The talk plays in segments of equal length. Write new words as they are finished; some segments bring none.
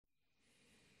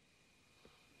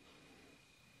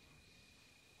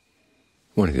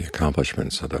One of the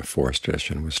accomplishments of the forest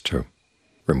tradition was to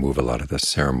remove a lot of the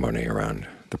ceremony around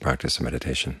the practice of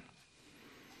meditation.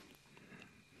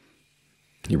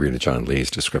 You read John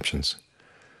Lee's descriptions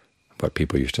of what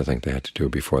people used to think they had to do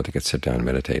before they could sit down and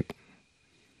meditate.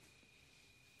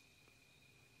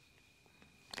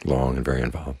 Long and very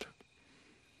involved.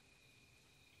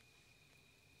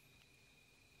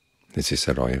 As he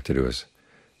said, all you have to do is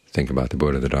think about the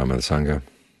Buddha, the Dhamma, the Sangha,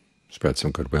 spread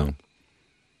some goodwill,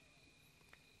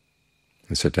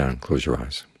 and sit down, close your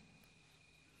eyes.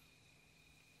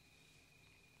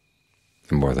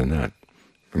 And more than that,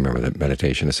 remember that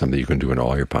meditation is something you can do in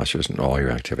all your postures and all your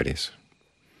activities.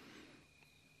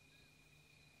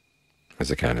 As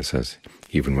the canon says,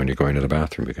 even when you're going to the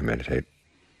bathroom you can meditate.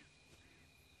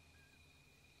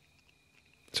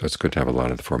 So it's good to have a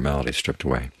lot of the formalities stripped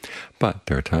away. But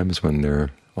there are times when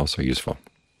they're also useful,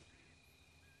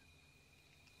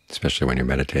 especially when you're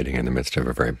meditating in the midst of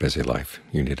a very busy life.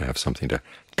 You need to have something to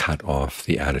cut off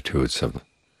the attitudes of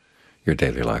your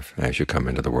daily life as you come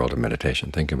into the world of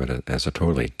meditation. Think of it as a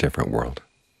totally different world.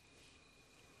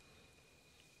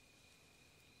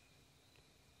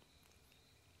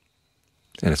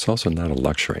 And it's also not a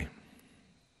luxury.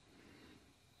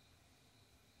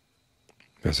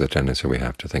 There's a tendency we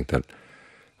have to think that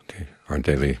our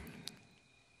daily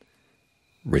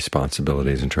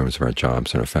responsibilities in terms of our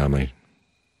jobs and our family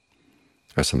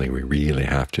are something we really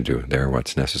have to do. They're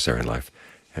what's necessary in life.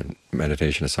 And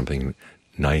meditation is something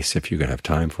nice if you can have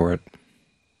time for it.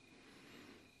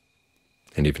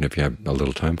 And even if you have a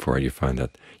little time for it, you find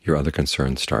that your other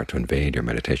concerns start to invade your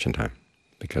meditation time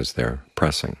because they're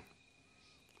pressing.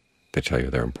 They tell you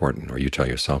they're important, or you tell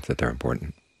yourself that they're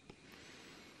important.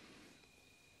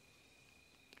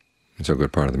 And so a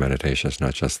good part of the meditation is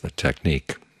not just the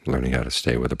technique, learning how to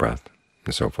stay with the breath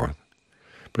and so forth,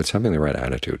 but it's having the right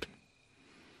attitude.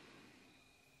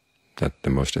 That the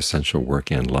most essential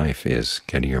work in life is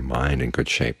getting your mind in good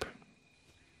shape.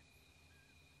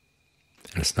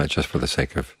 And it's not just for the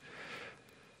sake of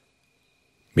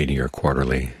meeting your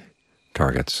quarterly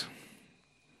targets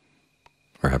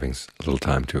or having a little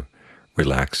time to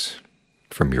relax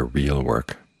from your real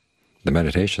work. The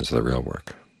meditations are the real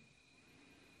work.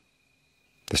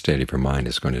 The state of your mind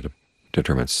is going to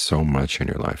determine so much in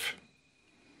your life,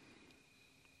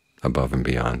 above and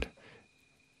beyond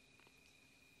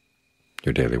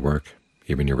your daily work,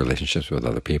 even your relationships with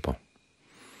other people,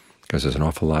 because there's an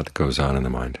awful lot that goes on in the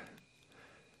mind,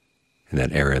 in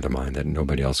that area of the mind that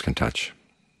nobody else can touch,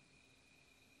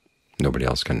 nobody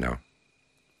else can know.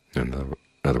 In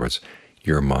other words,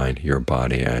 your mind, your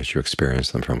body as you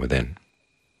experience them from within.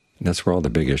 And that's where all the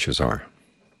big issues are.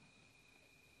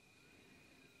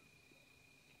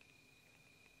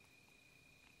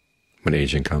 When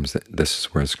aging comes, this is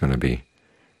where it's going to be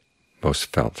most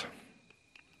felt.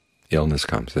 Illness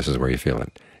comes, this is where you feel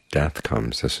it. Death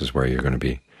comes, this is where you're going to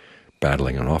be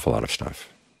battling an awful lot of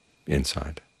stuff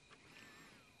inside.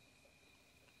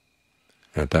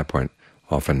 And at that point,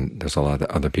 often there's a lot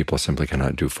that other people simply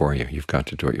cannot do for you. You've got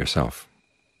to do it yourself.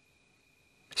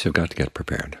 So you've got to get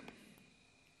prepared.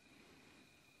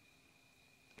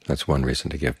 That's one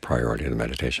reason to give priority to the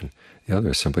meditation. The other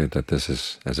is simply that this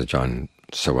is, as a John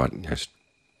Sawat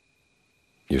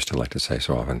used to like to say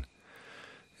so often,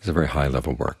 is a very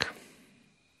high-level work.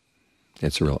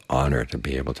 It's a real honor to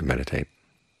be able to meditate.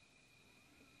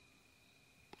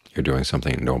 You're doing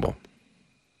something noble.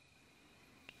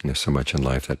 And there's so much in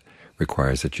life that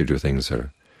requires that you do things that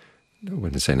are, I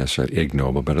wouldn't say necessarily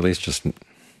ignoble, but at least just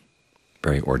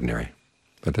very ordinary.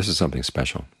 But this is something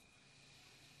special.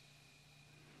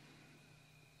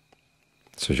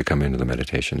 So as you come into the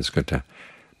meditation, it's good to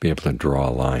be able to draw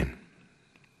a line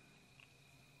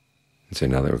and say,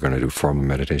 now that we're going to do formal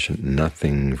meditation,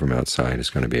 nothing from outside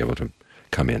is going to be able to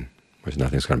come in. There's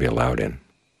nothing's going to be allowed in.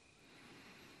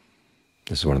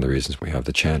 This is one of the reasons we have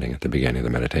the chanting at the beginning of the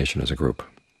meditation as a group.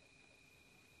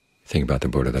 Think about the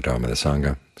Buddha, the Dhamma, the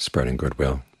Sangha, spreading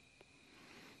goodwill.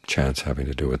 Chants having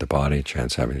to do with the body,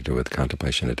 chants having to do with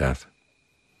contemplation of death.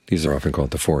 These are often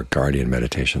called the four guardian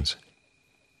meditations.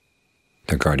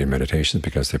 They're guardian meditations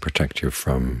because they protect you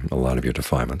from a lot of your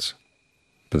defilements.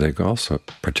 But they also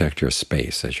protect your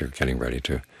space as you're getting ready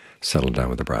to settle down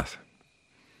with the breath.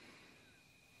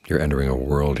 You're entering a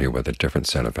world here with a different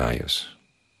set of values,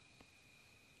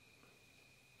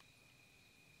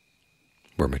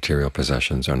 where material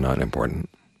possessions are not important.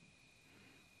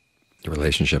 Your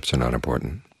relationships are not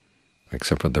important,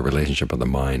 except for the relationship of the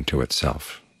mind to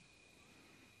itself.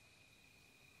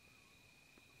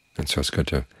 And so it's good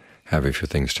to have a few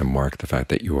things to mark the fact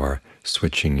that you are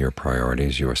switching your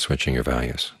priorities, you are switching your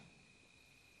values.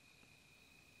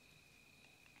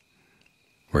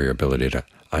 where your ability to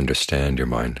understand your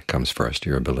mind comes first.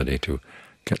 Your ability to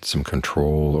get some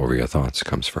control over your thoughts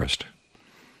comes first.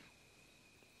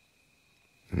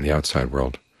 In the outside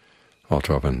world, all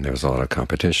too often there's a lot of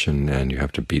competition, and you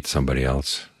have to beat somebody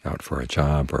else out for a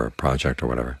job or a project or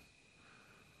whatever.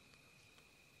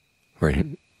 Where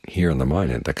here in the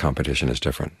mind, the competition is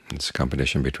different. It's a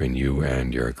competition between you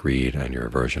and your greed and your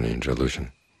aversion and your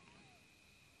delusion.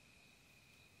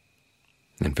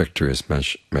 And victory is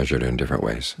measured in different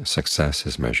ways. Success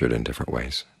is measured in different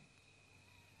ways.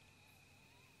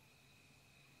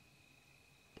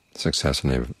 Success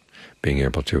in being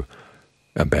able to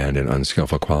abandon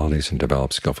unskillful qualities and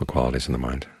develop skillful qualities in the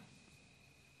mind.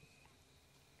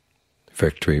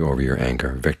 Victory over your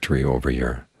anger, victory over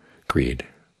your greed.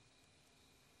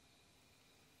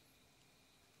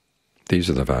 These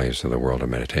are the values of the world of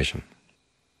meditation.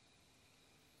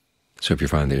 So if you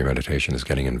find that your meditation is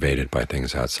getting invaded by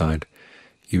things outside,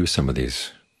 use some of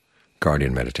these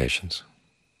guardian meditations.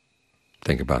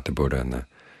 Think about the Buddha and the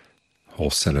whole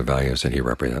set of values that he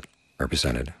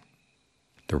represented,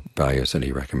 the values that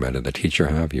he recommended the teacher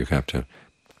have. You have to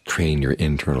train your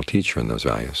internal teacher in those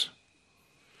values,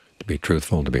 to be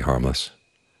truthful, to be harmless,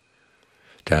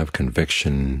 to have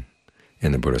conviction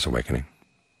in the Buddha's awakening.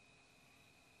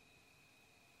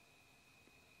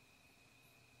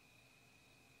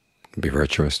 Be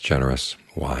virtuous, generous,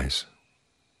 wise.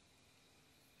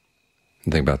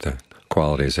 And think about the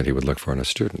qualities that he would look for in a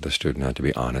student. The student had to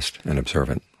be honest and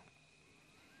observant.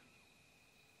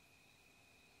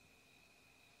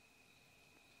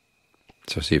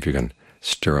 So see if you can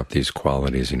stir up these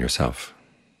qualities in yourself.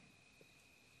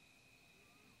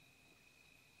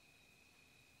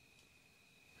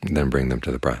 And then bring them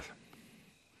to the breath.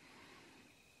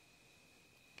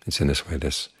 It's in this way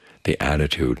the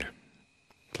attitude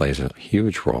plays a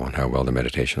huge role in how well the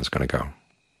meditation is going to go.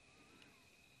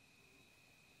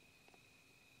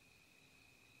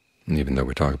 And even though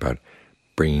we talk about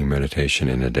bringing meditation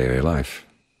into daily life,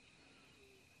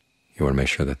 you want to make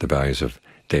sure that the values of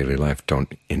daily life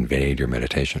don't invade your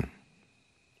meditation.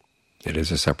 It is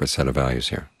a separate set of values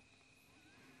here.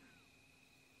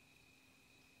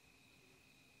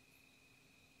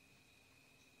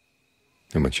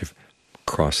 And once you've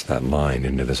crossed that line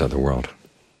into this other world,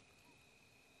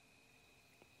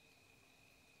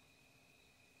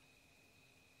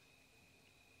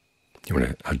 you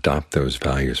want to adopt those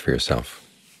values for yourself.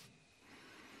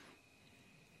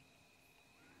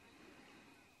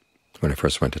 When I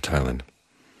first went to Thailand,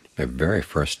 my very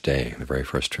first day, the very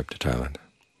first trip to Thailand,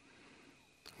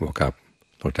 woke up,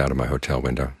 looked out of my hotel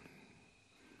window.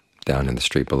 Down in the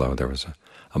street below there was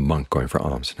a monk going for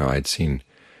alms. Now, I'd seen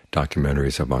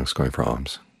documentaries of monks going for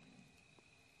alms,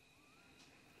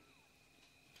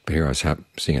 but here I was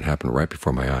seeing it happen right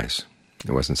before my eyes.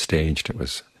 It wasn't staged, it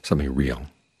was something real.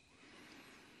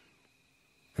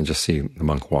 And just see the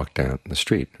monk walk down the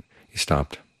street. He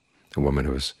stopped a woman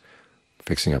who was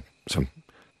fixing up some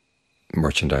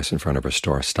merchandise in front of her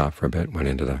store, stopped for a bit, went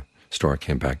into the store,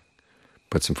 came back,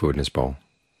 put some food in his bowl,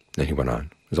 then he went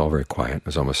on. It was all very quiet. It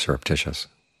was almost surreptitious.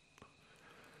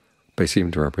 But he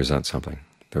seemed to represent something.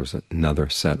 There was another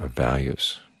set of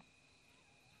values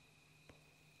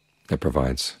that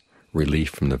provides relief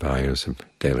from the values of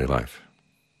daily life.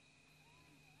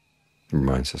 It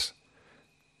reminds us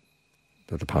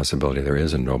that the possibility there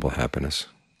is a noble happiness.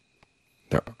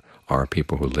 There are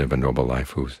people who live a noble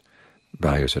life whose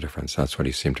values are different. That's what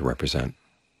he seemed to represent.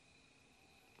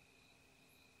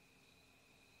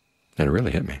 And it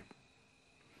really hit me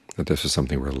that this is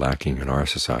something we're lacking in our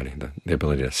society, the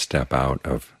ability to step out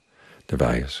of the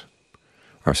values.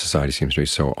 Our society seems to be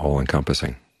so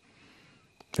all-encompassing.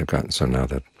 They've gotten so now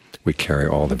that we carry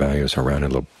all the values around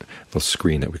in a little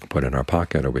screen that we can put in our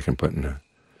pocket or we can put in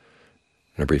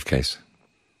a briefcase.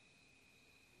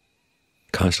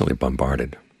 Constantly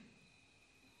bombarded.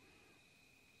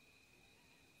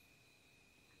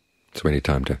 So we need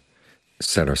time to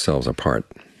set ourselves apart,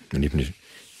 and even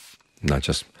not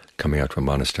just coming out to a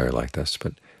monastery like this,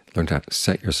 but learn to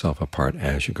set yourself apart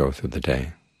as you go through the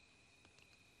day.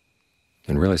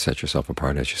 And really set yourself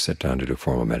apart as you sit down to do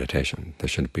formal meditation.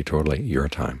 This should be totally your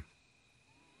time.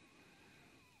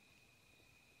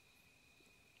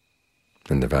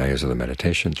 And the values of the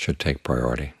meditation should take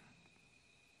priority.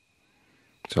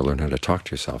 So learn how to talk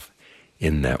to yourself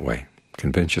in that way.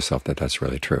 Convince yourself that that's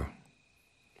really true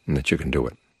and that you can do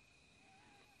it.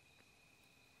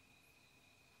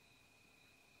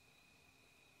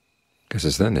 Because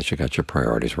it's then that you got your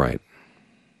priorities right.